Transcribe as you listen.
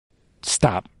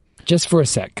Stop. Just for a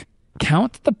sec.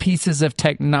 Count the pieces of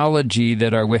technology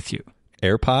that are with you.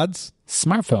 AirPods,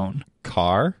 Smartphone.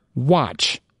 car,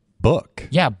 Watch. book.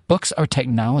 Yeah, books are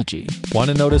technology.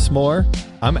 Want to notice more?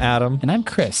 I'm Adam. And I'm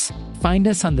Chris. Find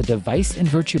us on the Device and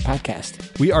Virtue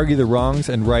podcast. We argue the wrongs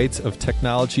and rights of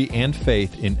technology and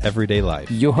faith in everyday life.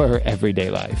 Your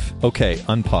everyday life. Okay,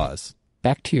 unpause.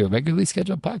 Back to your regularly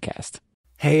scheduled podcast.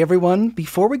 Hey everyone,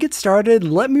 before we get started,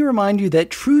 let me remind you that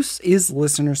Truce is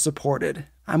listener supported.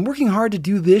 I'm working hard to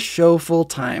do this show full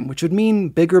time, which would mean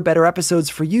bigger, better episodes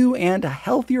for you and a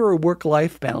healthier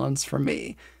work-life balance for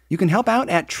me. You can help out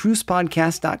at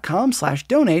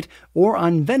trucepodcast.com/donate or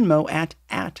on Venmo at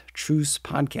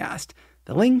 @trucepodcast.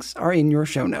 The links are in your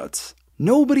show notes.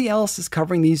 Nobody else is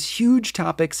covering these huge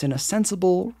topics in a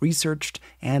sensible, researched,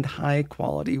 and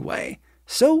high-quality way.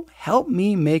 So help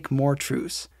me make more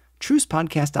Truce.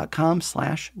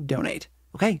 trucepodcast.com/donate.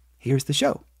 Okay, here's the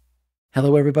show.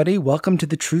 Hello, everybody. Welcome to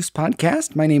the Truce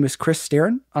Podcast. My name is Chris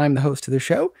Staron. I'm the host of the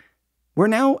show. We're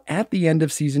now at the end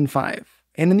of season 5.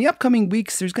 And in the upcoming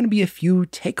weeks, there's going to be a few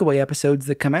takeaway episodes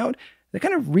that come out that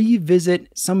kind of revisit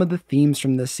some of the themes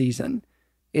from this season.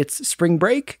 It's spring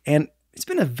break, and it's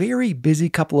been a very busy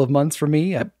couple of months for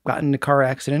me. I've gotten in a car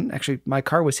accident. Actually, my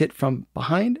car was hit from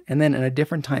behind and then at a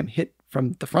different time hit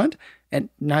from the front, and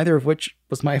neither of which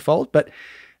was my fault, but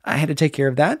I had to take care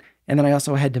of that. And then I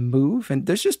also had to move, and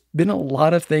there's just been a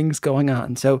lot of things going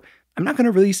on. So I'm not going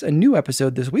to release a new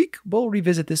episode this week. We'll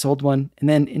revisit this old one, and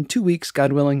then in 2 weeks,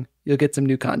 God willing, you'll get some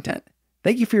new content.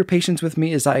 Thank you for your patience with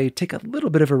me as I take a little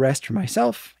bit of a rest for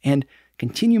myself and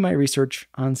continue my research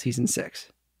on season 6.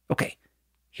 Okay,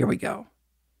 here we go.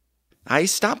 I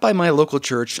stopped by my local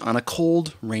church on a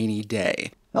cold, rainy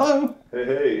day. Hello.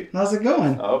 Hey. How's it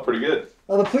going? Oh, pretty good.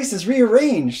 Oh, the place is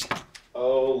rearranged.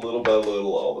 Oh, little by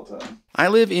little all the time. I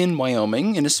live in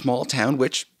Wyoming in a small town,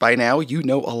 which by now you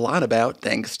know a lot about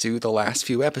thanks to the last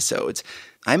few episodes.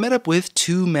 I met up with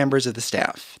 2 members of the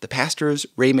staff, the pastors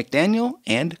Ray McDaniel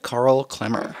and Carl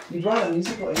Klemmer. You brought a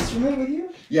musical instrument with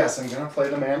you? Yes, I'm going to play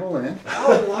the mandolin.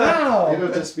 Oh, wow.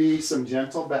 It'll just be some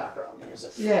gentle background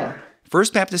music. Yeah.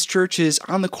 First Baptist Church is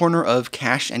on the corner of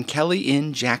Cache and Kelly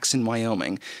in Jackson,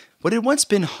 Wyoming. What had once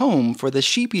been home for the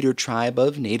sheep-eater tribe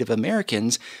of Native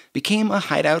Americans became a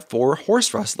hideout for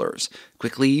horse rustlers,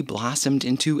 quickly blossomed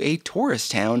into a tourist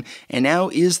town, and now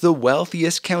is the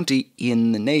wealthiest county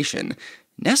in the nation.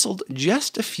 Nestled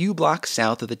just a few blocks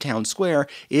south of the town square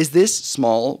is this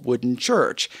small wooden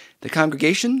church. The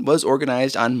congregation was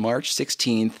organized on March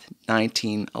 16th,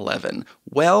 1911,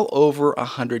 well over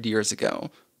 100 years ago.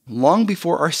 Long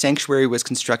before our sanctuary was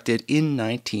constructed in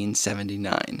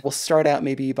 1979. We'll start out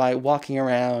maybe by walking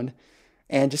around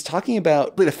and just talking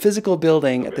about the physical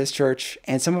building at this church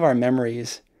and some of our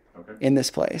memories in this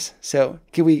place. So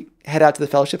can we head out to the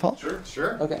fellowship hall?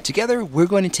 Sure. Okay. Together, we're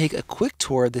going to take a quick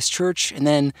tour of this church, and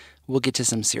then we'll get to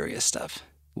some serious stuff.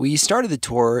 We started the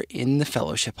tour in the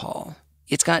fellowship hall.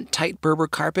 It's got tight Berber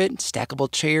carpet,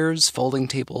 stackable chairs, folding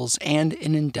tables, and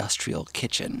an industrial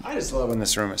kitchen. I just love when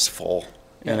this room is full.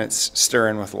 And it's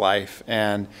stirring with life.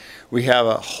 And we have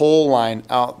a whole line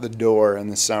out the door in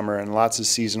the summer and lots of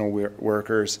seasonal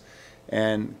workers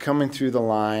and coming through the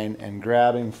line and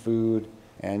grabbing food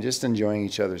and just enjoying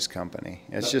each other's company.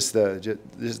 It's just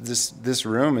this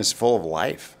room is full of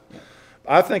life.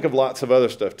 I think of lots of other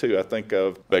stuff too. I think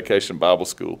of Vacation Bible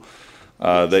School.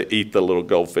 They eat the little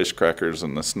goldfish crackers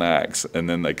and the snacks, and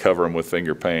then they cover them with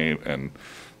finger paint and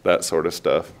that sort of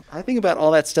stuff. I think about all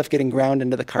that stuff getting ground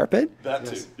into the carpet. That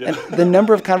too. Yeah. And the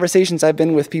number of conversations I've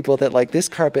been with people that like, this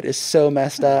carpet is so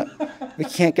messed up. We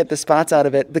can't get the spots out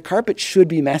of it. The carpet should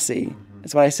be messy.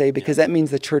 That's what I say, because that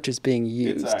means the church is being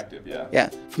used. It's active, yeah.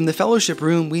 Yeah. From the fellowship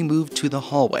room, we move to the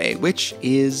hallway, which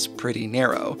is pretty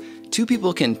narrow. 2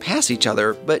 people can pass each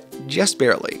other, but just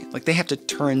barely. Like they have to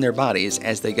turn their bodies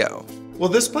as they go. Well,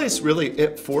 this place really,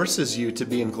 it forces you to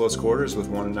be in close quarters with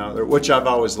one another, which I've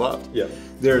always loved. Yeah.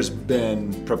 There's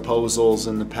been proposals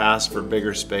in the past for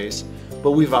bigger space,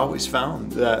 but we've always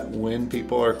found that when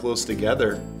people are close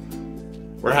together,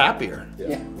 we're happier.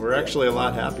 Yeah. We're actually a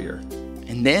lot happier.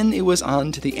 And then it was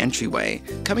on to the entryway.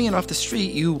 Coming in off the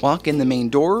street, you walk in the main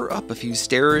door, up a few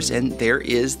stairs, and there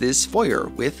is this foyer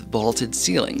with vaulted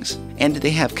ceilings. And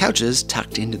they have couches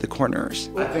tucked into the corners.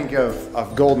 I think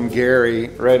of Golden Gary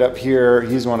right up here.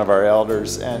 He's one of our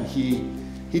elders, and he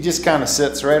just kind of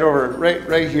sits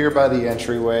right here by the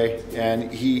entryway,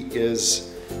 and he's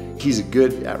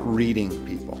good at reading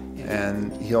people.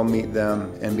 And he'll meet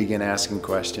them and begin asking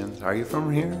questions. Are you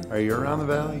from here? Are you around the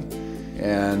valley?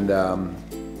 And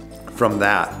from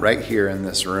that, right here in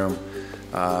this room,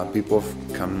 people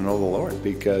have come to know the Lord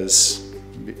because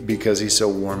he's so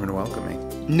warm and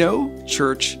welcoming. No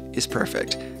church is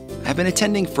perfect. I've been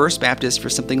attending First Baptist for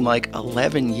something like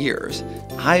 11 years.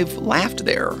 I've laughed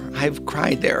there. I've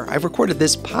cried there. I've recorded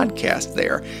this podcast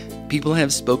there. People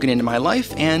have spoken into my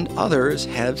life, and others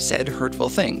have said hurtful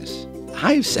things.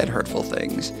 I've said hurtful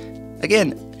things.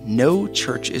 Again, no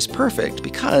church is perfect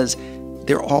because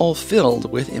they're all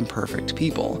filled with imperfect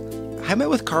people. I met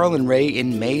with Carl and Ray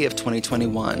in May of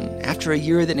 2021, after a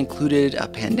year that included a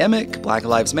pandemic, Black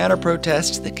Lives Matter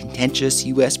protests, the contentious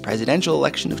U.S. presidential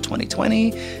election of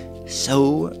 2020,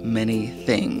 so many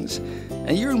things.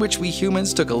 A year in which we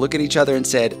humans took a look at each other and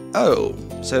said, oh,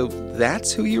 so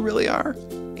that's who you really are?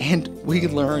 And we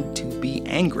learned to be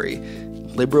angry.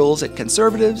 Liberals at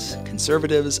conservatives,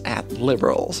 conservatives at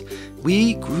liberals.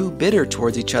 We grew bitter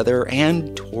towards each other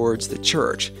and towards the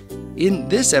church. In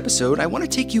this episode, I want to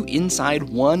take you inside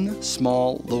one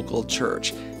small local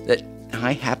church that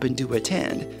I happen to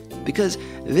attend, because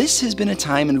this has been a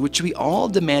time in which we all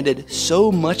demanded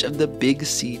so much of the Big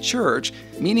C church,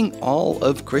 meaning all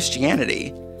of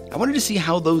Christianity. I wanted to see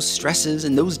how those stresses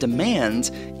and those demands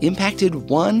impacted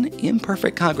one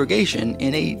imperfect congregation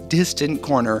in a distant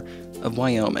corner of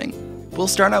Wyoming. We'll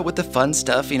start out with the fun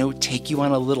stuff, take you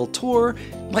on a little tour,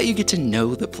 let you get to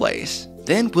know the place.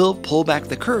 Then we'll pull back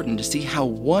the curtain to see how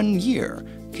 1 year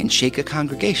can shake a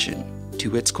congregation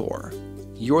to its core.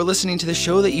 You're listening to the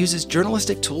show that uses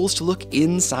journalistic tools to look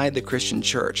inside the Christian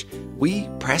church. We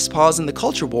press pause in the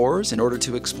culture wars in order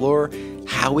to explore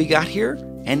how we got here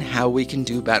and how we can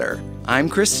do better. I'm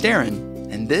Chris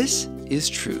Staron, and this is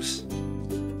Truce.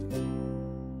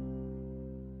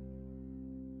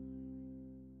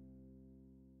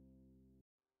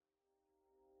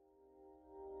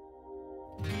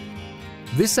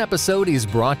 This episode is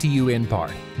brought to you in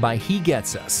part by He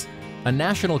Gets Us, a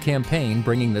national campaign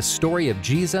bringing the story of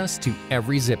Jesus to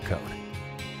every zip code.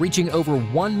 Reaching over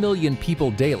 1 million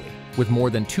people daily, with more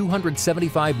than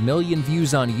 275 million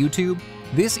views on YouTube,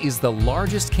 this is the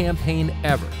largest campaign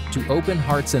ever to open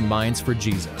hearts and minds for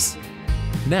Jesus.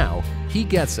 Now, He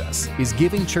Gets Us is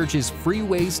giving churches free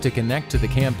ways to connect to the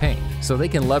campaign so they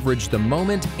can leverage the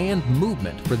moment and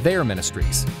movement for their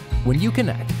ministries. When you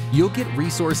connect, you'll get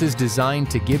resources designed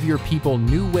to give your people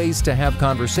new ways to have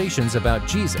conversations about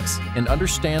Jesus and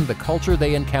understand the culture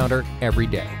they encounter every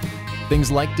day.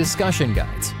 Things like discussion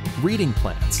guides, reading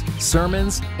plans,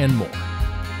 sermons, and more.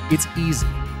 It's easy.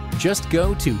 Just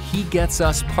go to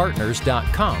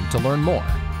HeGetsUsPartners.com to learn more.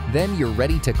 Then you're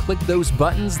ready to click those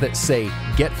buttons that say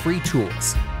Get Free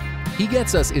Tools. He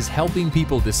Gets Us is helping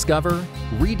people discover,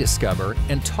 rediscover,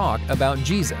 and talk about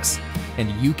Jesus. And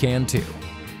you can too.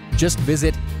 Just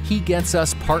visit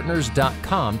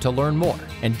HeGetsUsPartners.com to learn more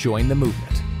and join the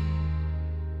movement.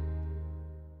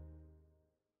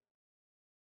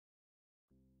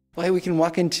 Well, we can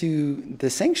walk into the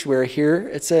sanctuary here.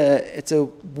 It's a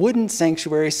wooden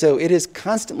sanctuary, so it is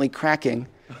constantly cracking.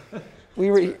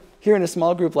 We were here in a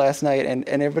small group last night, and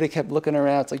everybody kept looking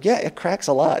around. It's like, yeah, it cracks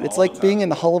a lot. It's like being in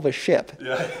the hull of a ship.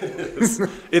 Yeah,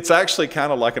 it's actually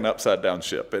kind of like an upside-down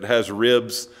ship. It has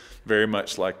ribs very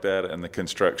much like that, and the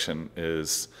construction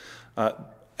is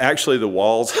actually the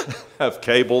walls have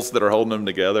cables that are holding them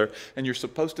together, and you're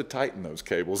supposed to tighten those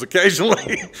cables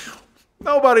occasionally.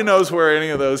 Nobody knows where any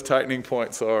of those tightening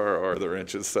points are or the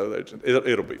wrenches, so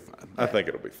it'll be fine. I think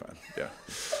it'll be fine. Yeah.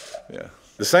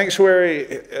 The sanctuary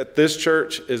at this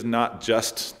church is not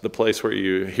just the place where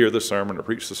you hear the sermon or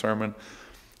preach the sermon.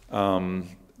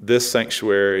 This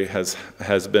sanctuary has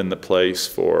been the place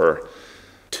for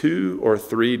 2 or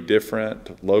 3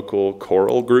 different local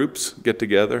choral groups get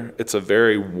together. It's a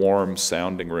very warm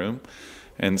sounding room,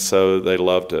 and so they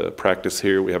love to practice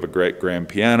here. We have a great grand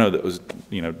piano that was,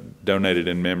 donated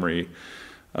in memory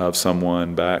of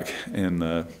someone back in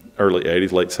the early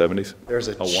 80s, late 70s. There's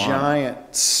a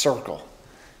giant circle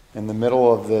in the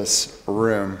middle of this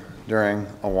room during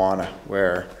Awana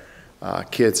where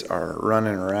kids are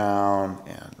running around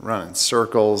and running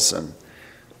circles and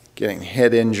getting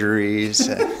head injuries.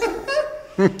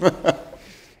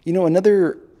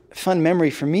 Another fun memory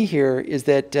for me here is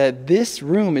that this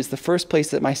room is the first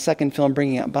place that my second film,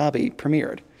 Bringing Out Bobby,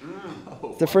 premiered.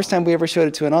 It's the first time we ever showed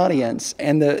it to an audience,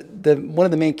 and the one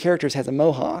of the main characters has a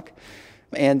mohawk.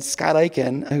 And Scott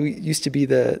Eichen, who used to be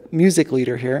the music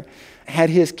leader here, had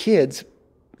his kids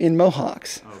in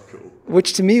mohawks. Oh, cool.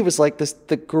 Which to me was like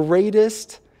the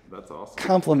greatest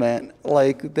compliment,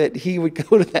 like that he would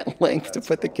go to that length to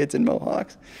put the kids in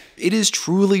mohawks. It is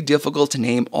truly difficult to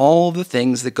name all the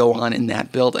things that go on in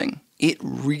that building. It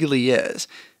really is.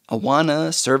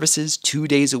 Awana services 2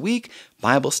 days a week,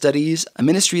 Bible studies, a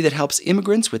ministry that helps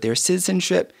immigrants with their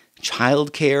citizenship,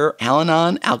 childcare,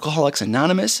 Al-Anon, Alcoholics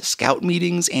Anonymous, scout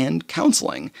meetings, and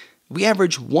counseling. we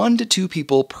average 1 to 2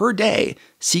 people per day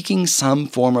seeking some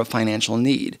form of financial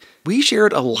need. We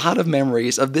shared a lot of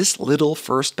memories of this little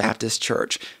First Baptist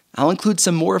church. I'll include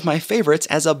some more of my favorites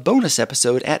as a bonus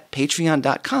episode at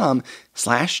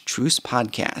patreon.com/Truce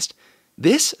Podcast.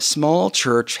 This small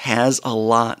church has a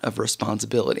lot of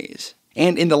responsibilities.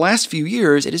 And in the last few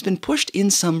years, it has been pushed in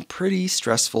some pretty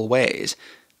stressful ways.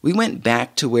 We went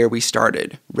back to where we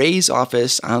started, Ray's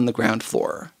office on the ground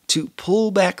floor, to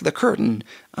pull back the curtain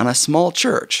on a small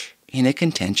church in a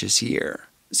contentious year.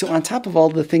 So on top of all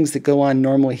the things that go on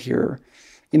normally here,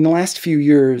 in the last few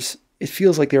years, it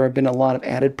feels like there have been a lot of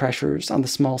added pressures on the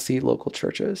small C local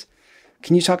churches.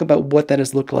 Can you talk about what that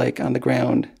has looked like on the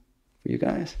ground for you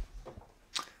guys?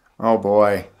 Oh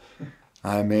boy.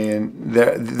 I mean,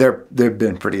 they've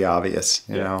been pretty obvious,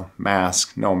 you know,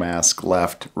 mask, no mask,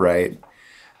 left, right.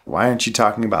 Why aren't you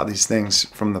talking about these things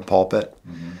from the pulpit?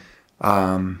 Mm-hmm.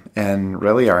 And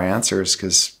really our answer is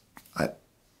because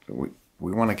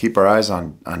we want to keep our eyes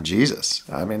on Jesus.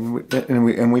 I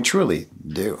mean, we truly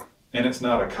do. And it's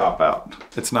not a cop-out.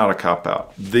 It's not a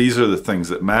cop-out. These are the things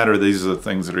that matter. These are the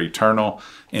things that are eternal.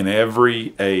 In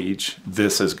every age,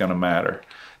 this is going to matter.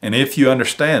 And if you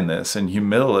understand this in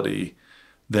humility,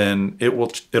 then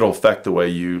it'll affect the way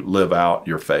you live out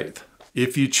your faith.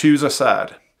 If you choose a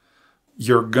side,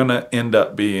 you're going to end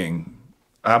up being,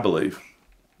 I believe,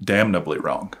 damnably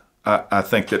wrong. I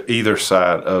think that either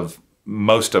side of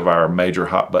most of our major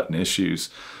hot-button issues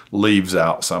leaves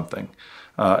out something.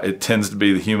 It tends to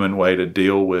be the human way to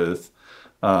deal with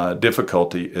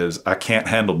difficulty is I can't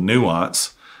handle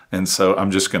nuance, and so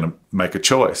I'm just going to make a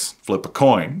choice, flip a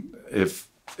coin. If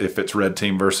it's red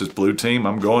team versus blue team,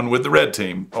 I'm going with the red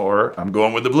team, or I'm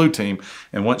going with the blue team.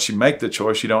 And once you make the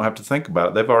choice, you don't have to think about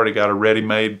it. They've already got a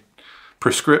ready-made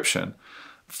prescription.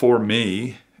 For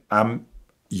me, I'm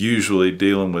usually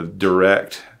dealing with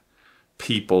direct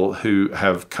people who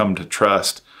have come to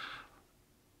trust.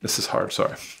 This is hard,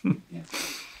 sorry.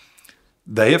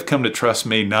 They have come to trust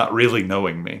me not really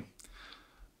knowing me,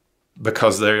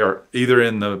 because they are either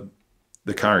in the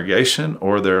congregation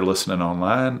or they're listening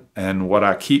online. And what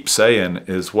I keep saying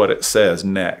is what it says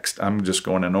next. I'm just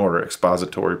going in order,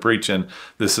 expository preaching.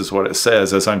 This is what it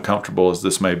says, as uncomfortable as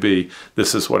this may be.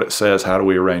 This is what it says. How do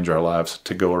we arrange our lives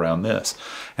to go around this?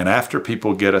 And after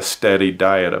people get a steady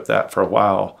diet of that for a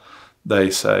while, they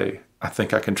say, I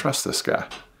think I can trust this guy.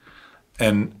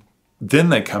 And then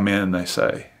they come in and they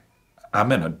say,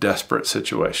 I'm in a desperate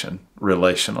situation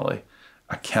relationally.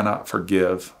 I cannot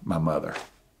forgive my mother.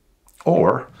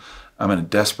 Or I'm in a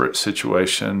desperate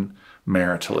situation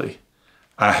maritally.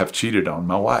 I have cheated on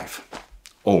my wife.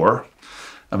 Or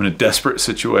I'm in a desperate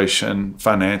situation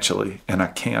financially and I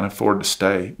can't afford to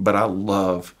stay, but I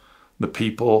love the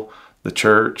people, the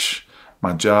church,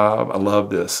 my job. I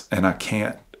love this, and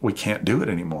we can't do it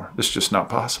anymore. It's just not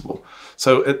possible.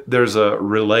 So there's a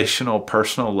relational,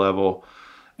 personal level.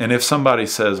 And if somebody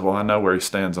says, well, I know where he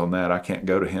stands on that, I can't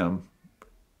go to him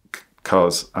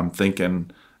because I'm thinking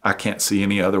I can't see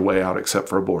any other way out except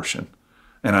for abortion.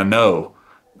 And I know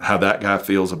how that guy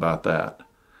feels about that.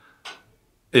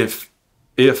 If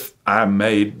I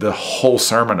made the whole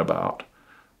sermon about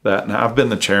that, now I've been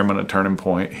the chairman of Turning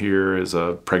Point here as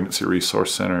a pregnancy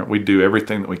resource center. We do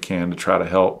everything that we can to try to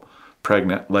help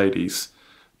pregnant ladies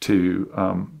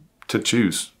to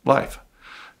choose life.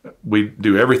 We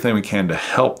do everything we can to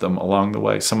help them along the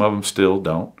way. Some of them still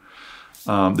don't.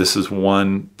 This is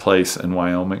one place in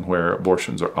Wyoming where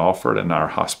abortions are offered, and our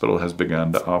hospital has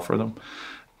begun to offer them.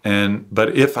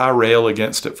 But if I rail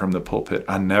against it from the pulpit,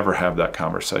 I never have that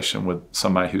conversation with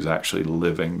somebody who's actually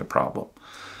living the problem.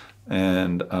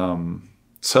 And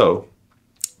so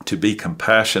to be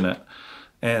compassionate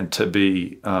and to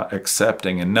be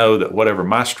accepting and know that whatever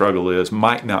my struggle is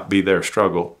might not be their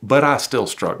struggle, but I still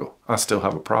struggle. I still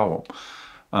have a problem.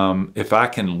 If I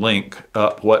can link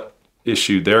up what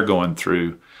issue they're going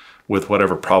through with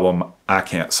whatever problem I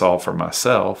can't solve for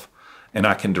myself, and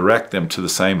I can direct them to the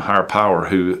same higher power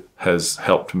who has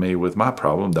helped me with my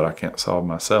problem that I can't solve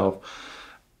myself,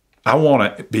 I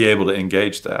want to be able to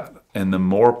engage that. And the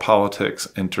more politics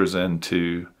enters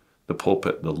into the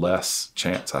pulpit, the less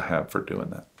chance I have for doing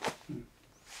that.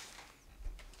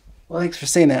 Well, thanks for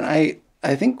saying that.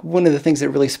 I think one of the things that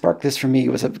really sparked this for me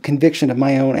was a conviction of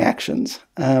my own actions,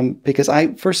 because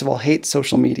I, first of all, hate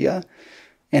social media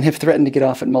and have threatened to get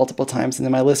off it multiple times. And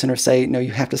then my listeners say, no,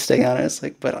 you have to stay on it. It's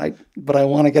like, but I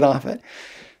want to get off it.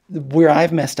 Where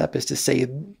I've messed up is to say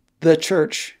the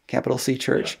church, capital C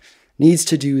church, needs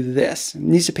to do this,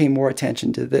 needs to pay more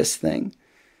attention to this thing.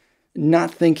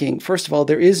 Not thinking, first of all,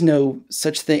 there is no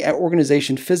such thing,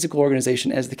 organization, physical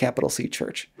organization as the capital C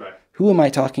church. Right. Who am I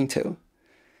talking to?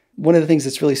 one of the things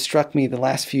that's really struck me the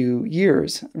last few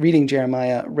years, reading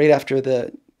Jeremiah right after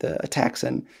the attacks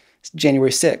on January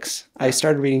 6th, I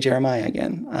started reading Jeremiah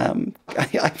again.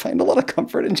 I find a lot of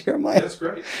comfort in Jeremiah. That's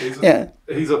great.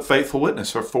 He's a faithful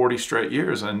witness for 40 straight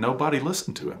years, and nobody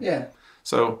listened to him. Yeah.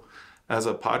 So, as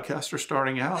a podcaster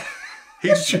starting out,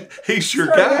 he's your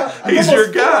guy. He's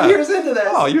your guy. 40 years into this.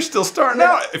 Oh, you're still starting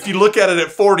out. If you look at it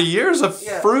at 40 years of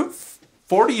fruit,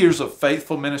 40 years of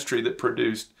faithful ministry that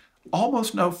produced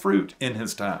almost no fruit in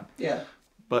his time. Yeah.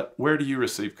 But where do you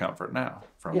receive comfort now?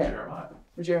 From Jeremiah.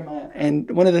 From Jeremiah. And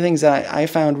one of the things that I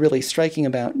found really striking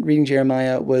about reading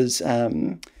Jeremiah was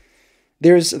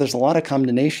there's a lot of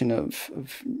condemnation of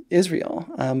Israel,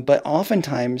 but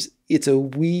oftentimes it's a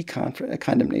we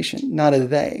condemnation, not a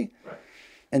they. Right.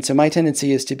 And so my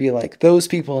tendency is to be like, those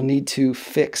people need to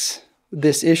fix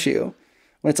this issue.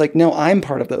 When it's like, no, I'm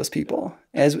part of those people.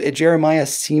 As Jeremiah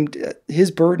seemed,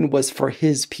 his burden was for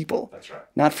his people. That's right.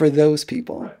 Not for those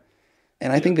people. Right.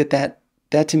 And I think that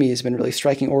to me has been really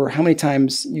striking. Or how many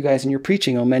times you guys in your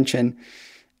preaching will mention,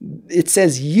 it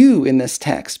says you in this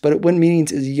text, but what it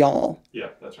means is y'all. Yeah,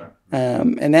 that's right.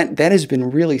 And that has been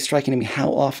really striking to me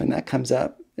how often that comes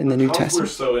up in the New Testament.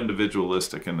 We're so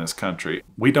individualistic in this country.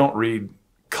 We don't read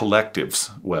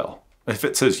collectives well. If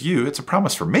it says you, it's a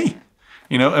promise for me.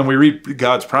 And we read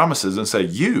God's promises and say,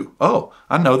 you, oh,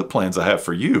 I know the plans I have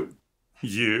for you.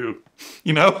 You,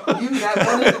 You, that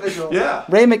one individual. Yeah.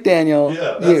 Ray McDaniel.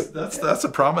 Yeah, that's a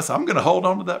promise. I'm going to hold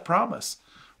on to that promise.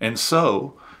 And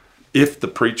so if the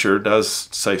preacher does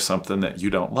say something that you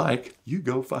don't like, you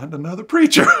go find another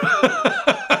preacher.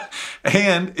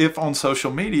 And if on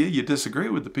social media you disagree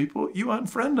with the people, you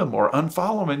unfriend them or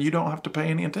unfollow them, and you don't have to pay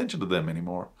any attention to them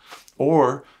anymore.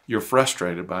 Or you're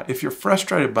frustrated by it. If you're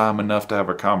frustrated by them enough to have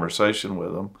a conversation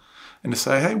with them and to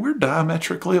say, hey, we're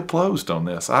diametrically opposed on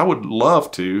this. I would love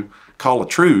to call a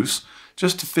truce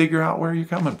just to figure out where you're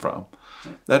coming from.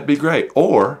 That'd be great.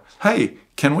 Or, hey,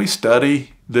 can we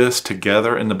study this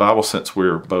together in the Bible, since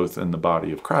we're both in the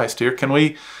body of Christ here? Can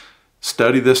we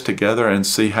study this together and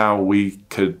see how we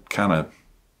could kind of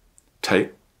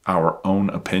take our own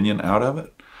opinion out of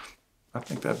it? I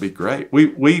think that'd be great.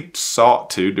 We sought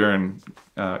to, during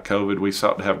COVID, we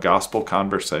sought to have gospel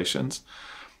conversations.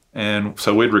 And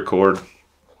so we'd record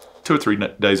 2 or 3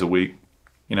 days a week,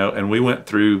 and we went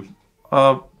through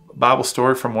a Bible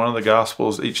story from one of the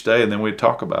Gospels each day, and then we'd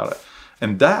talk about it.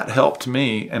 And that helped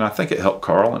me, and I think it helped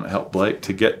Carl and it helped Blake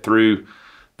to get through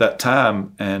that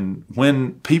time. And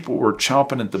when people were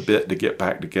chomping at the bit to get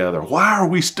back together, why are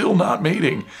we still not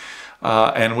meeting?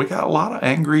 And we got a lot of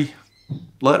angry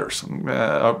letters,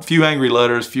 a few angry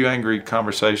letters, few angry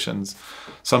conversations.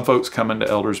 Some folks come into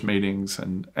elders meetings,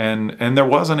 and there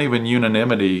wasn't even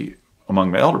unanimity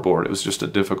among the elder board. It was just a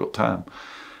difficult time.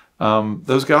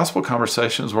 Those gospel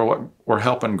conversations were what were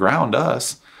helping ground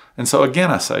us. And so again,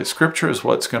 I say, Scripture is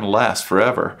what's going to last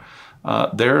forever.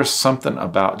 There's something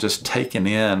about just taking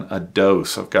in a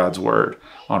dose of God's Word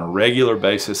on a regular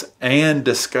basis and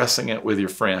discussing it with your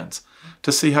friends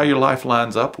to see how your life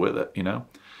lines up with it,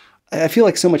 I feel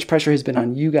like so much pressure has been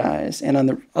on you guys and on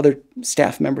the other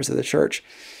staff members of the church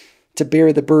to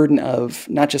bear the burden of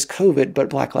not just COVID, but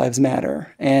Black Lives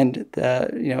Matter and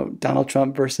Donald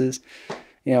Trump versus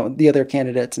the other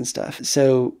candidates and stuff.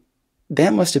 So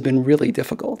that must have been really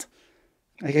difficult.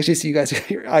 I can actually see you guys,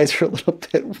 your eyes are a little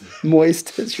bit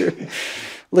moist as you're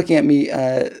looking at me.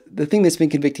 The thing that's been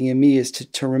convicting in me is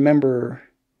to remember,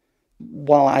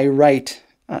 while I write,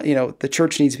 the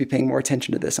church needs to be paying more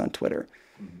attention to this on Twitter.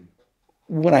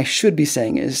 What I should be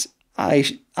saying is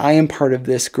I am part of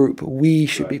this group. We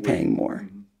should be paying more,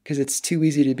 because it's too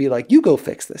easy to be like, you go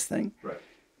fix this thing. Right.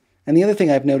 And the other thing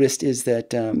I've noticed is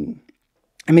that, and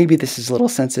maybe this is a little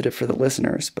sensitive for the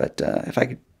listeners, but if I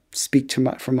could speak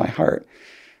from my heart,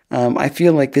 I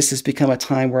feel like this has become a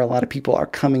time where a lot of people are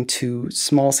coming to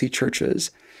small C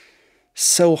churches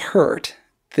so hurt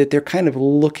that they're kind of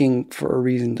looking for a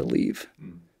reason to leave.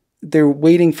 They're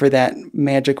waiting for that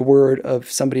magic word of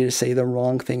somebody to say the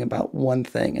wrong thing about one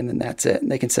thing, and then that's it.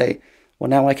 And they can say, well,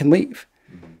 now I can leave.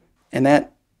 And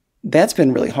that's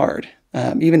been really hard.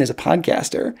 Even as a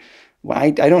podcaster, I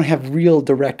don't have real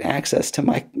direct access to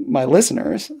my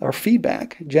listeners or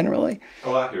feedback generally.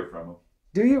 Oh, I hear from them.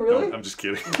 Do you really? No, I'm just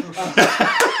kidding.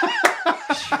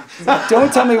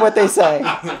 Don't tell me what they say.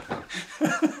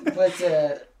 But,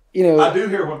 I do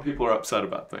hear when people are upset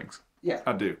about things. Yeah.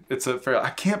 I do. I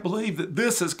can't believe that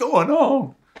this is going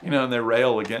on, and they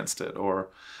rail against it. Or,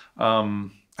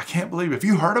 I can't believe, have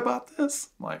you heard about this?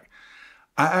 Like,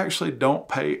 I actually don't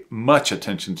pay much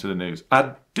attention to the news.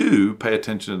 I do pay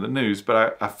attention to the news,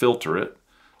 but I filter it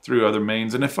through other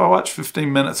means. And if I watch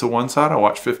 15 minutes of one side, I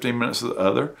watch 15 minutes of the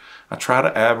other. I try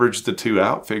to average the two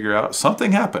out, figure out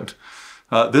something happened.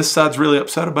 This side's really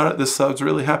upset about it. This side's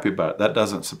really happy about it. That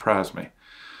doesn't surprise me.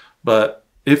 But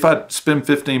if I spend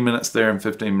 15 minutes there and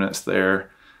 15 minutes there,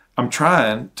 I'm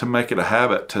trying to make it a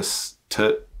habit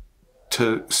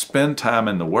to spend time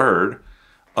in the Word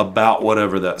about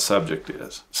whatever that subject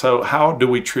is. So how do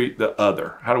we treat the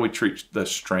other? How do we treat the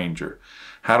stranger?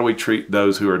 How do we treat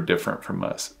those who are different from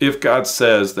us? If God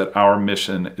says that our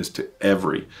mission is to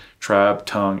every tribe,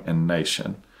 tongue, and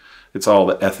nation, it's all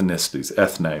the ethnicities,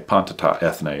 ethne, pantata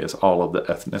ethne is all of the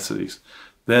ethnicities,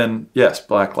 then yes,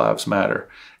 Black Lives Matter.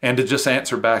 And to just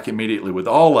answer back immediately with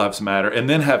all lives matter, and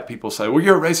then have people say, well,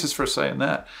 you're a racist for saying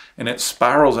that. And it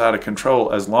spirals out of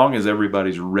control as long as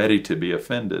everybody's ready to be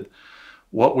offended.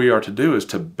 What we are to do is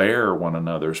to bear one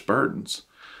another's burdens.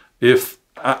 If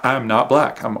I'm not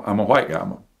black, I'm a white guy,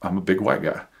 I'm a big white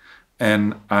guy.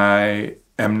 And I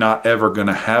am not ever going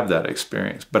to have that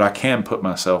experience, but I can put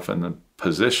myself in the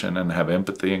position and have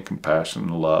empathy and compassion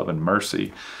and love and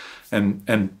mercy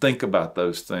and think about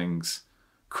those things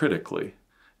critically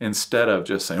instead of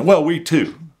just saying, well, we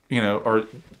too,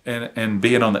 and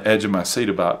being on the edge of my seat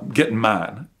about getting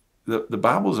mine. The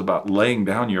Bible is about laying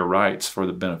down your rights for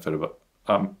the benefit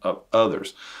of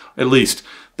others. At least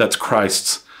that's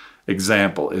Christ's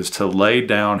example, is to lay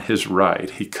down his right.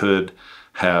 He could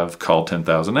have called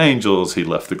 10,000 angels. He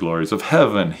left the glories of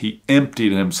heaven. He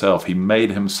emptied himself. He made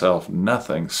himself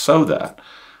nothing so that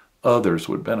others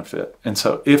would benefit. And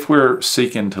so if we're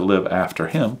seeking to live after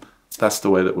him, that's the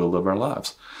way that we'll live our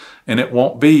lives. And it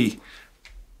won't be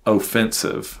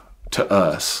offensive to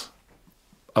us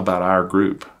about our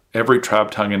group. Every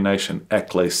tribe, tongue, and nation,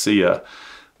 ecclesia,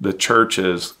 the church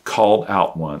is called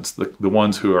out ones, the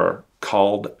ones who are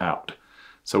called out.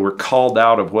 So we're called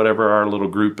out of whatever our little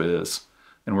group is,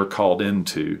 and we're called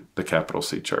into the capital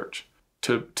C church.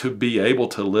 To be able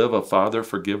to live a Father,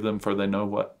 forgive them for they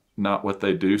know not what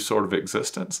they do sort of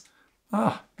existence.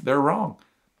 They're wrong.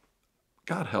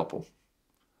 God help them.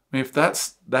 I mean, if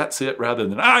that's it, rather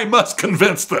than I must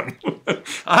convince them.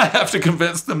 I have to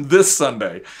convince them this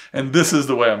Sunday, and this is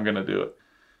the way I'm going to do it.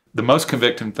 The most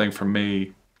convicting thing for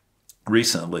me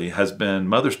recently has been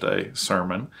Mother's Day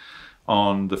sermon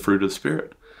on the fruit of the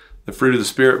Spirit. The fruit of the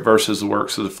Spirit versus the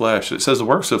works of the flesh. It says the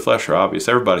works of the flesh are obvious.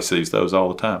 Everybody sees those all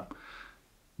the time.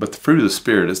 But the fruit of the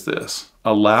Spirit is this: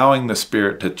 allowing the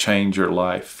Spirit to change your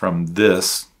life from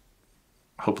this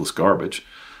hopeless garbage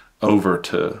over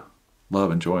to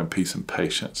love and joy and peace and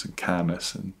patience and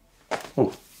kindness and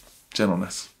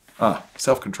gentleness.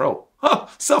 Self-control.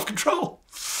 Self-control.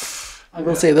 I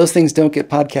will say those things don't get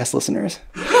podcast listeners.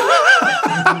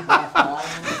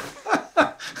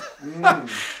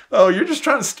 Oh, you're just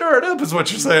trying to stir it up is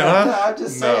what you're saying, huh? No, I'm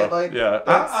just saying.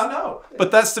 I know. But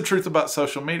that's the truth about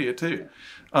social media, too.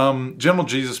 Gentle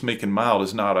Jesus, meek and mild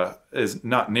is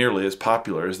not nearly as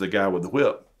popular as the guy with the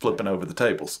whip flipping over the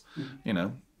tables,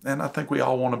 And I think we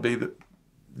all want to be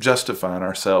justifying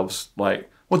ourselves like,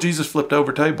 well, Jesus flipped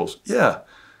over tables. Yeah,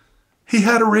 he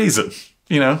had a reason,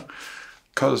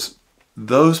 because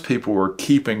those people were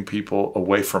keeping people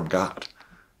away from God.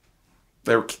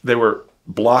 They were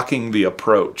blocking the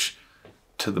approach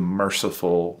to the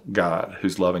merciful God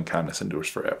whose loving kindness endures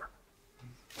forever.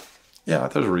 Yeah,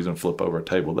 there's a reason to flip over a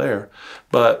table there.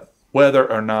 But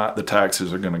whether or not the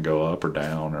taxes are going to go up or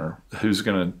down, or who's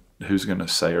going to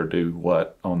say or do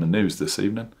what on the news this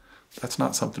evening, that's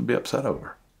not something to be upset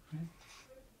over.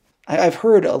 I've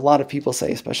heard a lot of people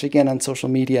say, especially again on social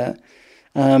media,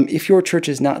 if your church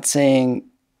is not saying,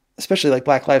 especially like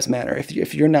Black Lives Matter,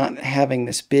 if you're not having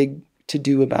this big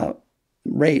to-do about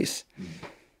race,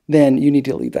 then you need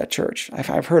to leave that church.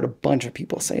 I've heard a bunch of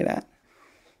people say that.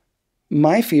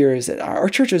 My fear is that our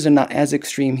churches are not as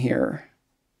extreme here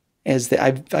as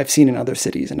I've seen in other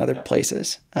cities and other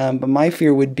places. But my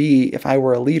fear would be, if I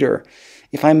were a leader,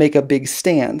 if I make a big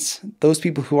stance, those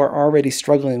people who are already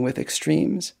struggling with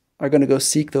extremes are going to go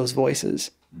seek those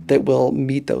voices that will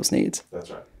meet those needs.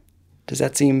 That's right.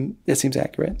 That seems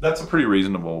accurate? That's a pretty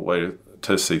reasonable way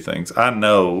to see things. I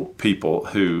know people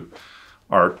who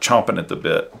are chomping at the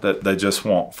bit that they just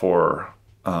want for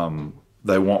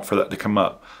that to come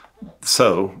up.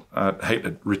 So I hate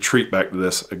to retreat back to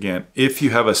this again. If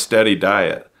you have a steady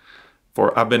diet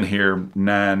I've been here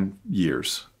 9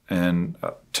 years and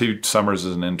 2 summers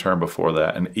as an intern before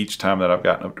that. And each time that I've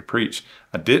gotten up to preach,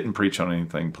 I didn't preach on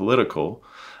anything political.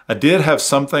 I did have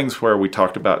some things where we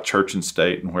talked about church and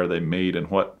state and where they meet and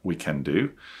what we can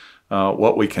do.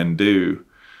 What we can do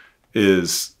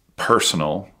is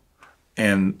personal,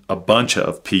 and a bunch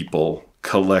of people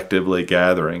collectively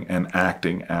gathering and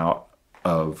acting out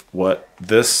of what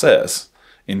this says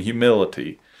in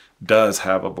humility does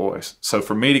have a voice. So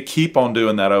for me to keep on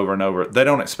doing that over and over, they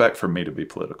don't expect for me to be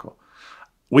political.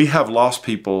 We have lost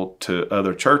people to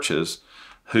other churches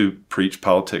who preach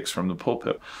politics from the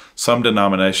pulpit. Some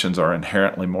denominations are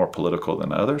inherently more political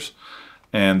than others,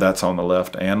 and that's on the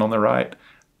left and on the right.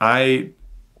 I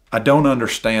don't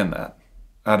understand that.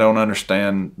 I don't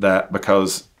understand that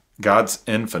because God's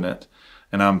infinite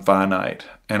and I'm finite.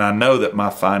 And I know that my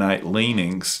finite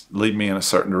leanings lead me in a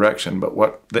certain direction, but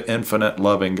what the infinite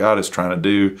loving God is trying to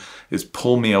do is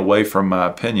pull me away from my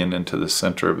opinion into the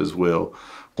center of his will,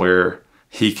 where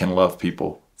he can love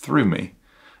people through me.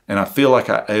 And I feel like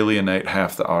I alienate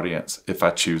half the audience if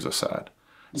I choose a side.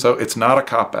 So it's not a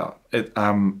cop-out. I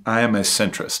am a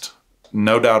centrist.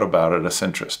 No doubt about it, a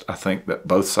centrist. I think that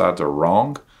both sides are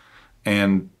wrong,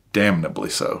 and damnably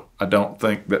so. I don't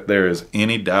think that there is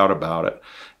any doubt about it.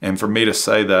 And for me to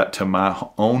say that to my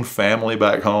own family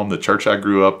back home, the church I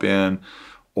grew up in,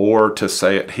 or to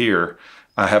say it here,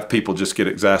 I have people just get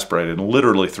exasperated and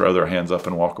literally throw their hands up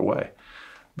and walk away.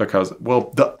 Because,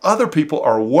 well, the other people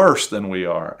are worse than we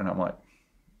are. And I'm like,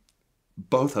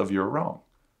 both of you are wrong.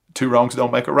 Two wrongs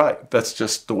don't make a right. That's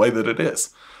just the way that it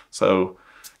is. So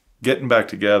getting back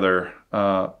together,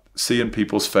 seeing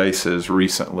people's faces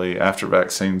recently after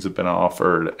vaccines have been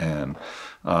offered and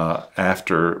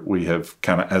after we have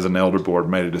kind of, as an elder board,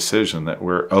 made a decision that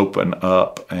we're open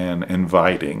up and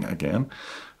inviting again.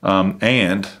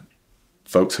 And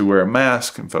folks who wear a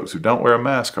mask and folks who don't wear a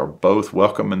mask are both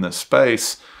welcome in this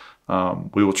space.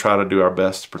 We will try to do our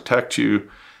best to protect you.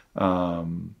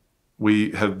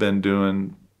 We have been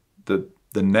doing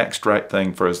the next right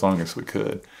thing for as long as we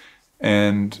could.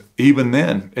 And even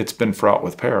then, it's been fraught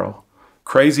with peril.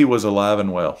 Crazy was alive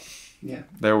and well. Yeah.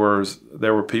 There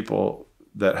were people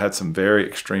that had some very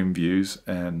extreme views,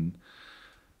 and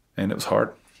it was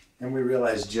hard. And we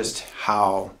realized just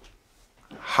how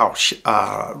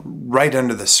right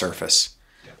under the surface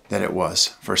that it was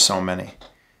for so many.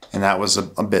 And that was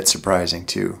a bit surprising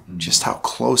too, just how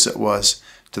close it was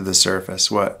to the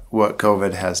surface, what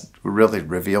COVID has really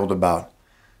revealed about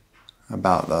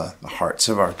the hearts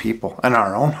of our people and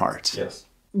our own hearts. Yes.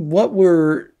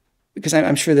 Because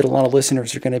I'm sure that a lot of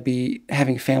listeners are going to be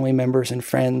having family members and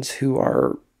friends who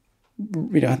are,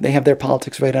 they have their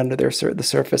politics right under the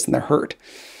surface and they're hurt.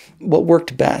 What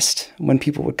worked best when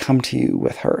people would come to you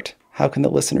with hurt? How can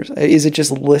the listeners, is it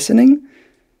just listening?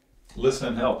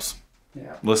 Listening helps.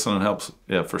 Yeah. Listening helps.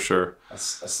 Yeah, for sure. A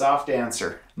soft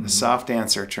answer. Mm-hmm. A soft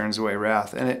answer turns away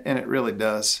wrath. And it really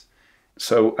does.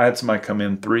 So I had somebody come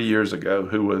in 3 years ago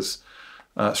who was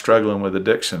struggling with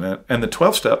addiction. And the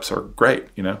 12 steps are great,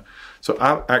 So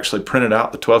I actually printed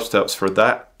out the 12 steps for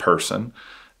that person.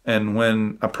 And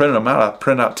when I printed them out, I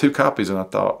printed out 2 copies and I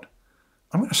thought,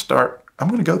 I'm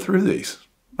going to go through these.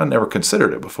 I never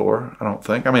considered it before, I don't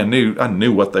think. I mean, I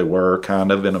knew what they were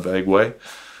kind of in a vague way.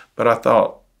 But I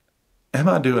thought, am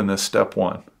I doing this step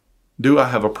 1? Do I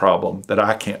have a problem that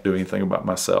I can't do anything about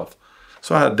myself?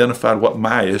 So I identified what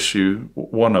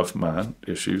one of my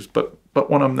issues, but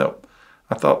one of them that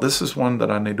I thought this is one that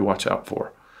I need to watch out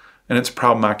for. And it's a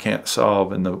problem I can't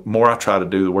solve. And the more I try to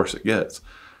do, the worse it gets.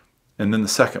 And then the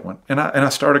second one. And I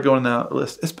started going down that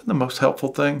list. It's been the most helpful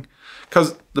thing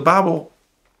because the Bible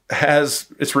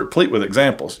it's replete with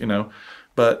examples,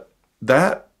 but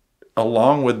that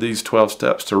along with these 12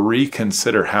 steps to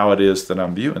reconsider how it is that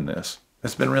I'm viewing this,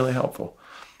 it's been really helpful.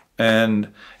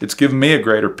 And it's given me a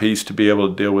greater peace to be able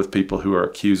to deal with people who are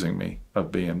accusing me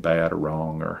of being bad or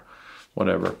wrong or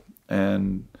whatever.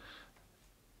 And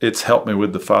it's helped me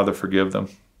with the Father, forgive them,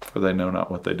 for they know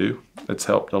not what they do. It's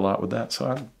helped a lot with that.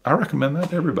 So I recommend that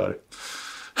to everybody.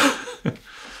 I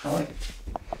like it.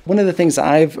 One of the things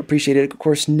I've appreciated, of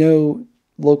course, no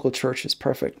local church is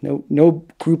perfect. No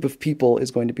group of people is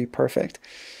going to be perfect.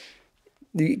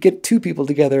 You get 2 people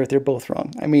together, they're both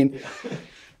wrong.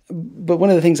 But one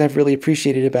of the things I've really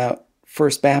appreciated about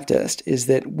First Baptist is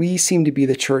that we seem to be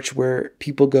the church where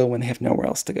people go when they have nowhere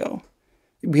else to go.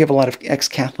 We have a lot of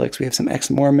ex-Catholics. We have some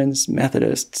ex-Mormons,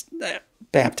 Methodists,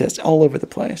 Baptists, all over the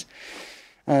place.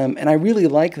 And I really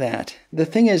like that. The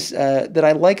thing is that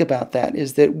I like about that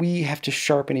is that we have to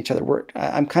sharpen each other.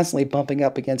 I'm constantly bumping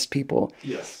up against people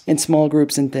in small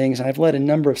groups and things. And I've led a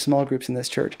number of small groups in this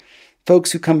church.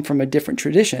 Folks who come from a different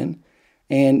tradition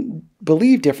and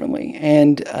believe differently.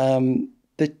 And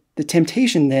the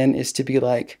temptation then is to be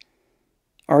like,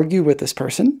 argue with this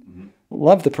person,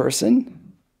 love the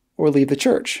person, or leave the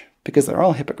church, because they're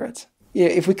all hypocrites.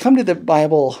 If we come to the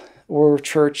Bible or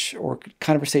church or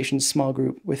conversation small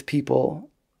group with people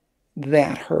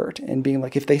that hurt and being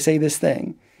like, if they say this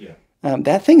thing,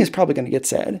 that thing is probably going to get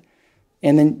said.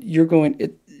 And then you're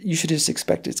going, you should just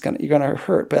expect you're gonna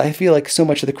hurt. But I feel like so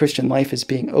much of the Christian life is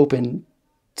being open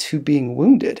to being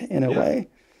wounded in a way,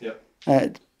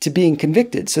 to being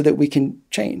convicted, so that we can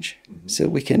change, so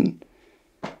we can,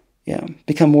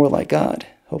 become more like God,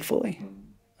 hopefully.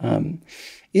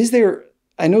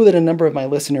 I know that a number of my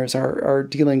listeners are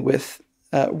dealing with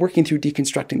working through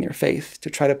deconstructing their faith to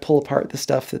try to pull apart the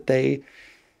stuff that they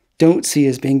don't see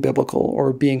as being biblical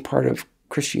or being part of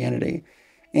Christianity,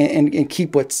 and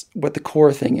keep what the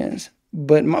core thing is.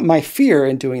 But my fear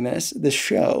in doing this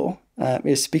show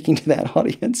is speaking to that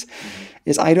audience,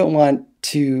 is I don't want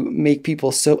to make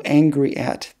people so angry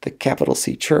at the capital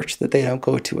C church that they don't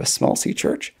go to a small c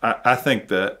church. I think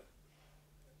that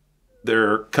there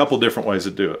are a couple different ways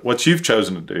to do it. What you've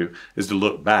chosen to do is to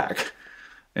look back.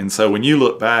 And so when you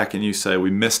look back and you say,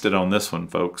 we missed it on this one,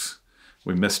 folks,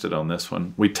 we missed it on this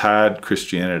one. We tied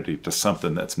Christianity to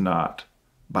something that's not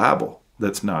Bible,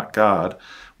 that's not God.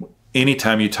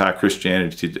 Anytime you tie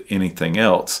Christianity to anything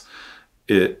else,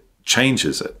 it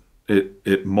changes it.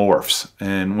 It morphs.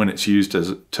 And when it's used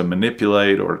to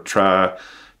manipulate or try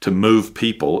to move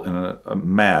people in a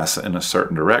mass in a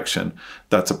certain direction,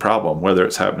 that's a problem, whether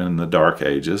it's happening in the Dark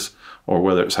Ages or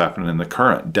whether it's happening in the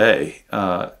current day.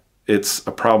 It's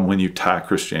a problem when you tie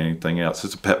Christianity to anything else.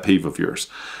 It's a pet peeve of yours.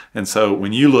 And so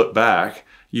when you look back,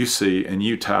 you see and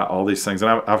you tie all these things.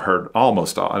 And I've heard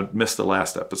almost all. I missed the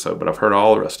last episode, but I've heard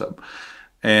all the rest of them.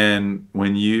 And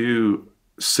when you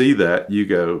see that, you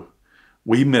go,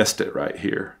 we missed it right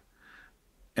here.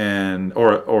 And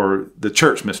or the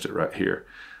church missed it right here.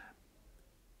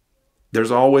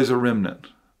 There's always a remnant.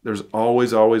 There's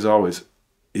always, always, always,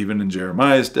 even in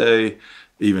Jeremiah's day,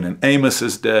 even in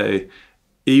Amos's day,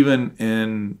 even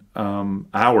in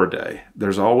our day,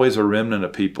 there's always a remnant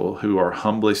of people who are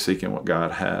humbly seeking what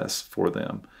God has for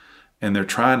them. And they're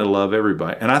trying to love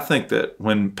everybody. And I think that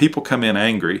when people come in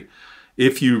angry,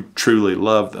 if you truly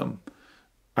love them,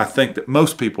 I think that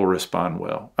most people respond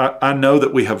well. I know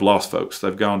that we have lost folks.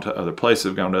 They've gone to other places,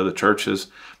 they've gone to other churches.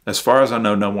 As far as I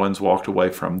know, no one's walked away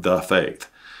from the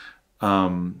faith.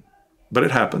 But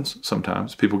it happens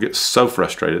sometimes. People get so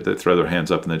frustrated they throw their hands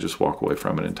up and they just walk away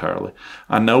from it entirely.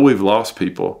 I know we've lost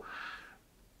people.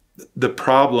 The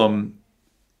problem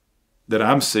that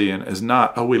I'm seeing is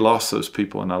not, we lost those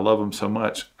people and I love them so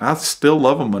much. I still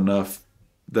love them enough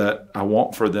that I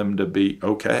want for them to be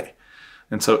okay.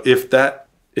 And so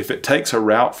if it takes a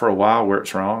route for a while where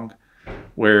it's wrong,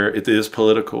 where it is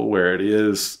political, where it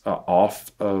is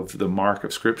off of the mark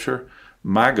of Scripture,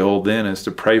 my goal then is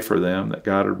to pray for them that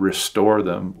God would restore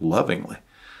them lovingly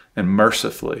and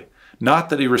mercifully. Not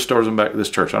that he restores them back to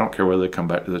this church. I don't care whether they come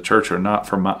back to the church or not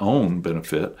for my own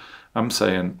benefit. I'm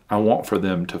saying I want for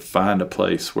them to find a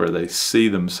place where they see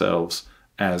themselves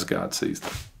as God sees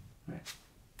them.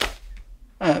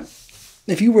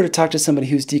 If you were to talk to somebody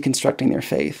who's deconstructing their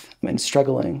faith and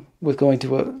struggling with going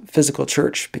to a physical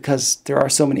church because there are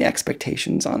so many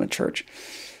expectations on a church,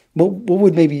 what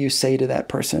would maybe you say to that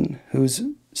person who's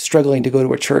struggling to go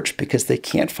to a church because they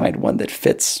can't find one that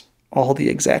fits all the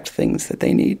exact things that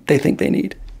they think they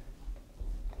need?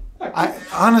 I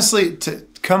honestly, to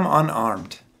come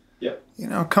unarmed. Yeah.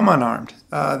 Come unarmed.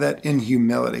 That in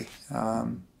humility.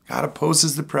 God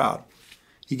opposes the proud.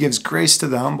 He gives grace to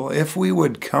the humble. If we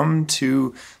would come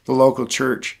to the local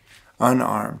church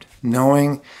unarmed,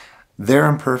 knowing they're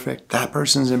imperfect, that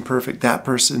person's imperfect,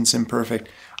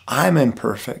 I'm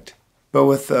imperfect, but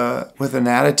with an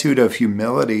attitude of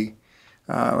humility,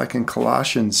 like in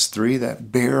Colossians 3,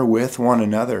 that bear with one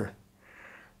another.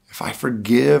 If I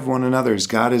forgive one another as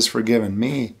God has forgiven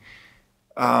me,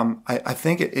 I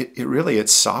think it really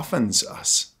softens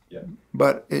us. Yeah.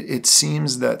 But it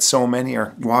seems that so many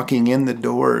are walking in the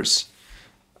doors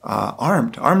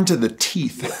armed to the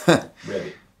teeth,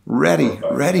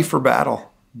 ready for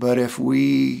battle. But if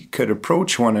we could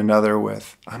approach one another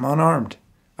with, I'm unarmed.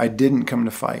 I didn't come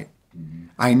to fight. Mm-hmm.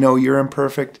 I know you're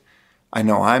imperfect. I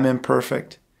know I'm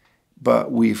imperfect.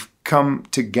 But we've come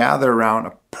to gather around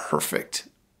a perfect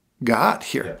God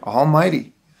here,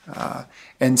 Almighty.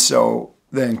 And so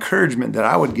the encouragement that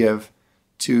I would give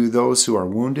to those who are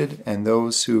wounded and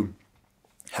those who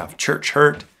have church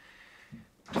hurt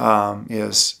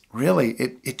is really,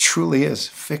 it truly is,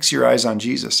 fix your eyes on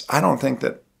Jesus. I don't think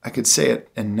that I could say it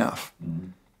enough. Mm-hmm.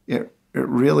 It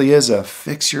really is a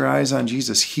fix your eyes on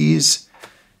Jesus. He's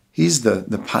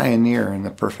the pioneer and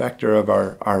the perfecter of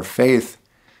our faith.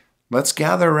 Let's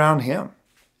gather around him.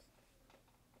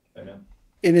 Amen.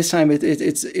 In this time,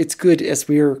 it's good as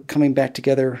we are coming back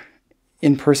together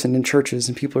in person in churches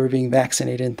and people are being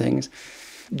vaccinated and things.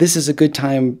 This is a good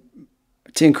time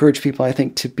to encourage people, I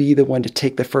think, to be the one to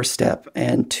take the first step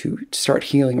and to start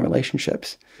healing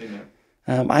relationships. Amen.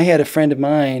 I had a friend of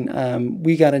mine,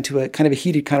 we got into a kind of a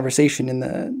heated conversation in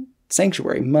the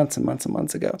sanctuary months and months and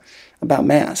months ago about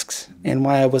masks and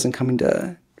why I wasn't coming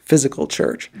to physical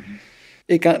church.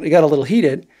 It got a little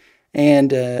heated, and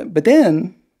but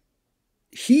then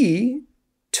he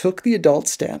took the adult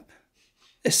step.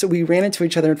 So we ran into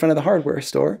each other in front of the hardware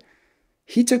store.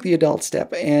 He took the adult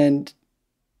step and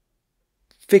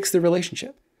fixed the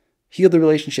relationship, healed the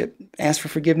relationship, asked for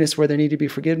forgiveness where there needed to be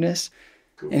forgiveness,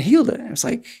 and healed it. I was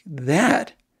like,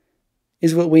 that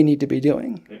is what we need to be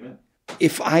doing. Amen.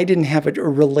 If I didn't have a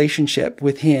relationship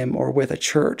with him or with a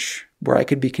church where I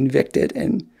could be convicted,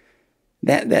 and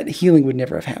that healing would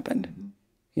never have happened.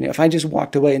 You know, if I just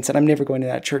walked away and said, I'm never going to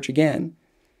that church again,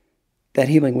 that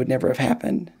healing would never have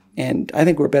happened. And I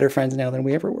think we're better friends now than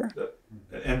we ever were.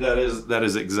 And that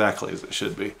is exactly as it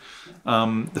should be.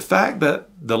 The fact that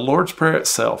the Lord's Prayer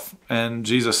itself, and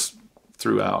Jesus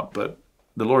throughout, but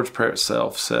the Lord's Prayer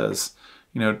itself says,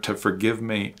 to forgive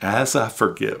me as I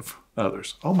forgive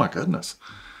others. Oh my goodness.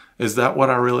 Is that what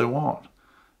I really want?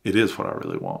 It is what I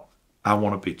really want. I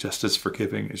want to be just as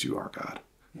forgiving as you are, God.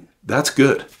 That's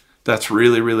good. That's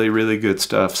really, really, really good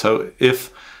stuff. So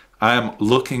if I am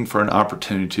looking for an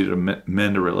opportunity to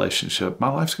mend a relationship, my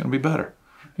life's going to be better.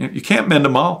 You can't mend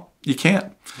them all. You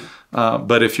can't.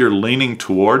 But if you're leaning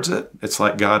towards it, it's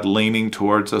like God leaning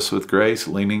towards us with grace,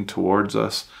 leaning towards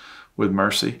us with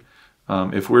mercy.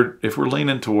 If we're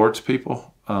leaning towards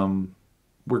people,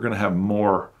 we're going to have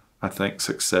more, I think,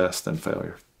 success than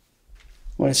failure.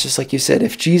 Well, it's just like you said,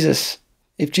 if Jesus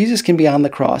can be on the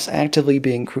cross, actively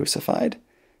being crucified,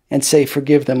 and say,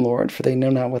 forgive them, Lord, for they know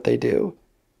not what they do,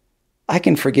 I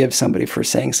can forgive somebody for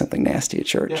saying something nasty at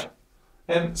church. Yeah.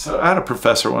 And so I had a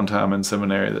professor one time in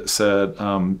seminary that said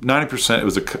 90%,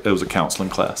 it was a counseling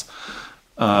class,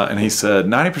 and he said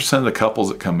 90% of the couples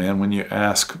that come in, when you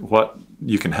ask what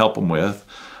you can help them with,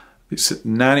 he said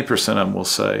 90% of them will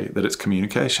say that it's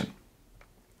communication.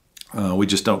 We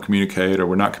just don't communicate, or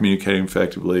we're not communicating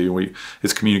effectively.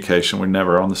 It's communication. We're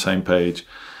never on the same page.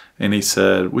 And he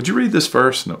said, would you read this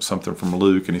verse? No, something from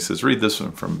Luke. And he says, read this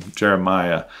one from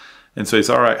Jeremiah. And so he's,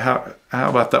 all right, how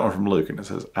about that one from Luke? And it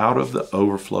says, out of the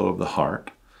overflow of the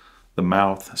heart, the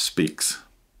mouth speaks.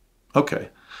 Okay,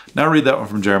 now read that one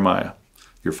from Jeremiah,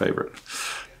 your favorite.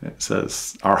 It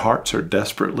says, our hearts are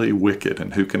desperately wicked,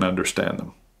 and who can understand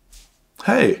them?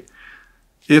 Hey,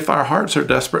 if our hearts are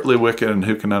desperately wicked and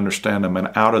who can understand them, and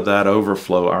out of that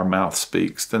overflow our mouth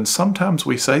speaks, then sometimes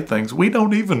we say things we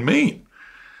don't even mean.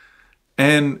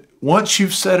 And once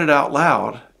you've said it out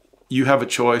loud, you have a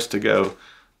choice to go,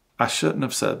 I shouldn't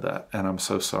have said that, and I'm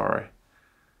so sorry.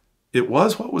 It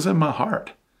was what was in my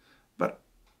heart, but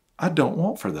I don't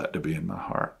want for that to be in my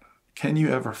heart. Can you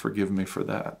ever forgive me for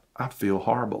that? I feel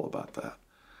horrible about that.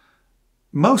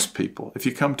 Most people, if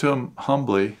you come to them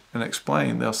humbly and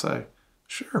explain, they'll say,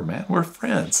 sure, man, we're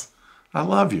friends. I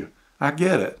love you. I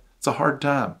get it. It's a hard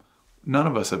time. None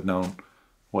of us have known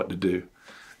what to do.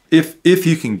 If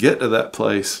you can get to that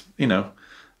place,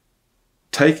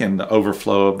 taking the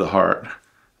overflow of the heart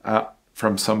out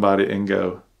from somebody and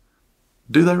go,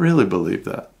 do they really believe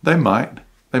that? They might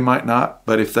not,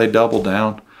 but if they double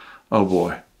down, oh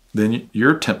boy, then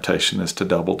your temptation is to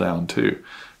double down too,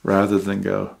 rather than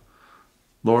go,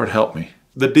 Lord, help me.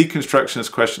 The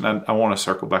deconstructionist question I want to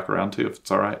circle back around to, if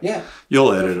it's all right. Yeah.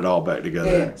 You'll edit it all back together.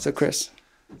 Yeah. So Chris,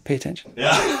 pay attention.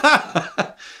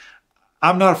 Yeah.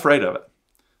 I'm not afraid of it.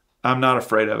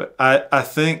 I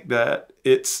think that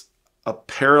it's a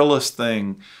perilous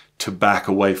thing to back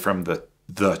away from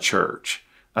the church.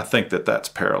 I think that that's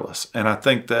perilous. And I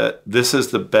think that this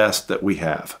is the best that we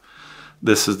have.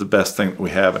 This is the best thing that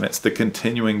we have, and it's the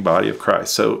continuing body of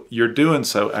Christ. So you're doing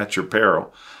so at your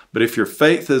peril. But if your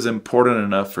faith is important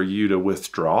enough for you to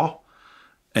withdraw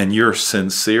and you're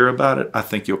sincere about it, I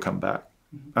think you'll come back.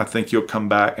 I think you'll come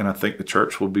back, and I think the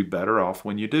church will be better off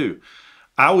when you do.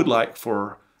 I would like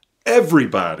for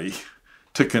everybody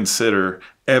to consider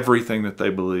everything that they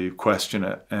believe, question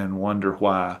it, and wonder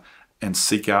why, and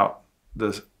seek out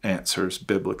the answers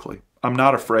biblically. I'm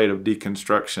not afraid of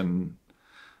deconstruction.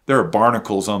 There are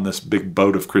barnacles on this big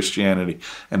boat of Christianity,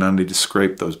 and I need to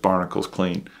scrape those barnacles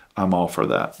clean. I'm all for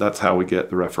that. That's how we get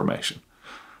the Reformation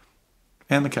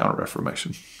and the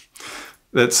Counter-Reformation.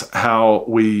 That's how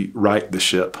we right the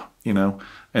ship,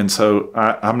 And so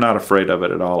I'm not afraid of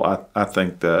it at all. I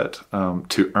think that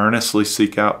to earnestly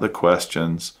seek out the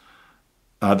questions,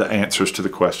 the answers to the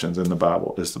questions in the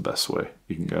Bible is the best way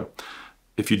you can go.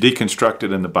 If you deconstruct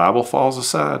it and the Bible falls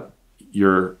aside,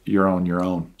 you're on your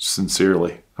own,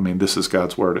 sincerely. I mean, this is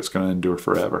God's word. It's going to endure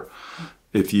forever.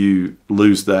 If you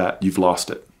lose that, you've lost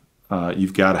it.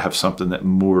 You've got to have something that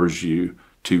moors you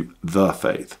to the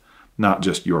faith, not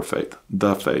just your faith,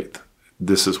 the faith.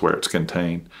 This is where it's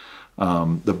contained.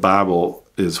 The Bible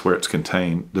is where it's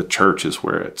contained. The church is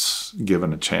where it's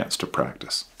given a chance to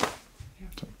practice.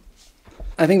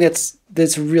 I think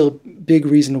that's a real big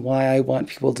reason why I want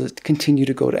people to continue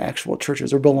to go to actual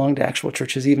churches or belong to actual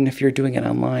churches, even if you're doing it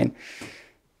online.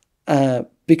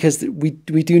 Because we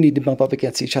do need to bump up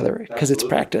against each other because it's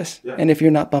practice. Yeah. And if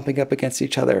you're not bumping up against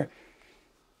each other,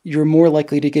 you're more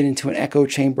likely to get into an echo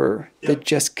chamber that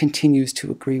just continues to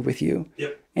agree with you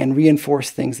and reinforce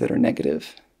things that are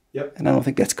negative. Yep. And I don't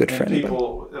think that's good for anybody.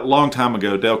 A long time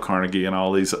ago, Dale Carnegie and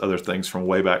all these other things from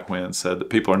way back when said that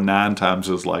people are 9 times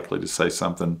as likely to say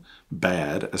something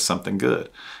bad as something good.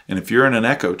 And if you're in an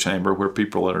echo chamber where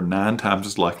people are 9 times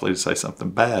as likely to say something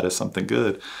bad as something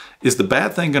good, is the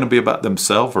bad thing going to be about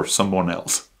themselves or someone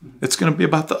else? It's going to be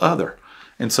about the other.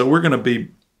 And so we're going to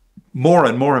be more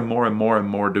and more and more and more and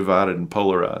more divided and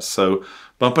polarized. So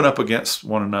bumping up against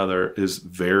one another is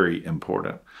very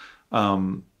important.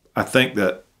 I think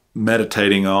that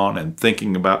meditating on and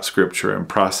thinking about Scripture and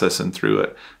processing through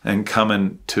it and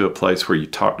coming to a place where you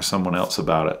talk to someone else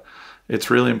about it, it's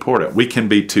really important. We can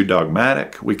be too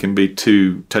dogmatic. We can be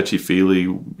too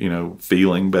touchy-feely,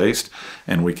 feeling-based,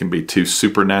 and we can be too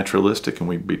supernaturalistic, and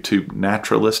we can be too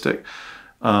naturalistic.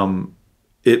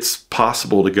 It's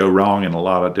possible to go wrong in a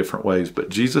lot of different ways, but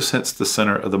Jesus hits the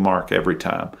center of the mark every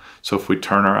time. So if we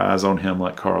turn our eyes on him,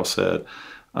 like Carl said,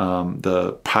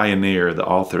 the pioneer, the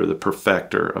author, the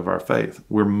perfecter of our faith,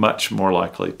 we're much more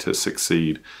likely to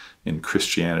succeed in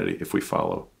Christianity if we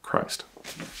follow Christ.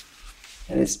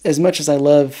 And as much as I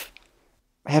love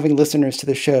having listeners to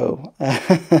the show,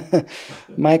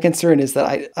 my concern is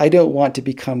that I don't want to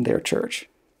become their church.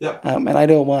 Yeah. And I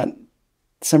don't want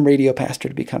some radio pastor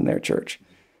to become their church.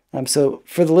 So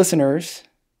for the listeners,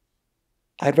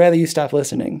 I'd rather you stop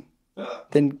listening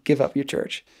than give up your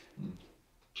church.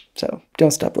 So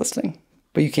don't stop listening,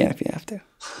 but you can if you have to.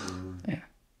 Yeah.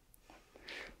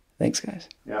 Thanks, guys.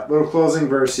 Yeah, little closing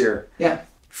verse here. Yeah.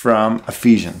 From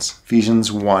Ephesians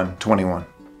 1:21.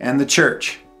 And the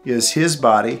church is his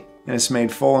body and is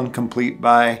made full and complete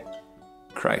by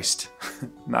Christ,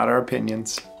 not our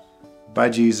opinions, by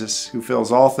Jesus, who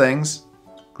fills all things,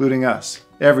 including us,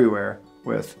 everywhere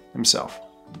with himself.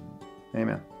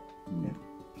 Amen.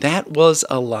 That was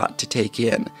a lot to take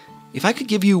in. If I could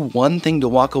give you one thing to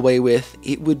walk away with,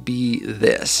 it would be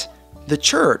this. The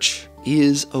church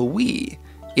is a we.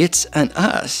 It's an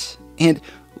us. And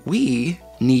we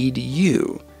need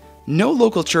you. No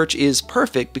local church is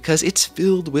perfect because it's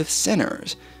filled with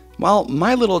sinners. While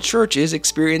my little church is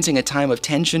experiencing a time of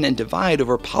tension and divide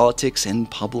over politics and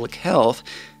public health,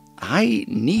 I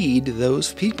need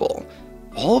those people.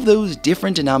 All of those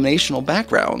different denominational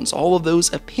backgrounds, all of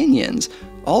those opinions,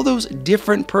 all those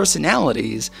different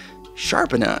personalities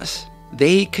sharpen us.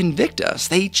 They convict us.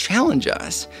 They challenge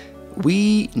us.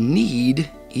 We need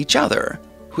each other.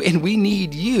 And we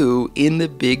need you in the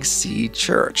Big C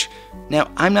church. Now,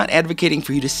 I'm not advocating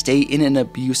for you to stay in an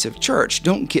abusive church.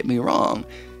 Don't get me wrong.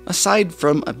 Aside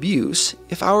from abuse,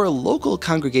 if our local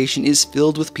congregation is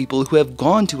filled with people who have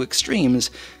gone to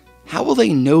extremes, how will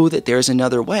they know that there's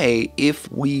another way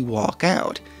if we walk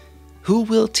out? Who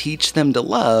will teach them to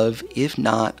love if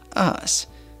not us?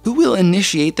 Who will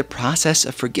initiate the process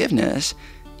of forgiveness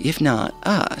if not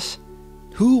us?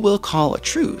 Who will call a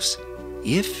truce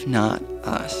if not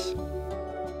us?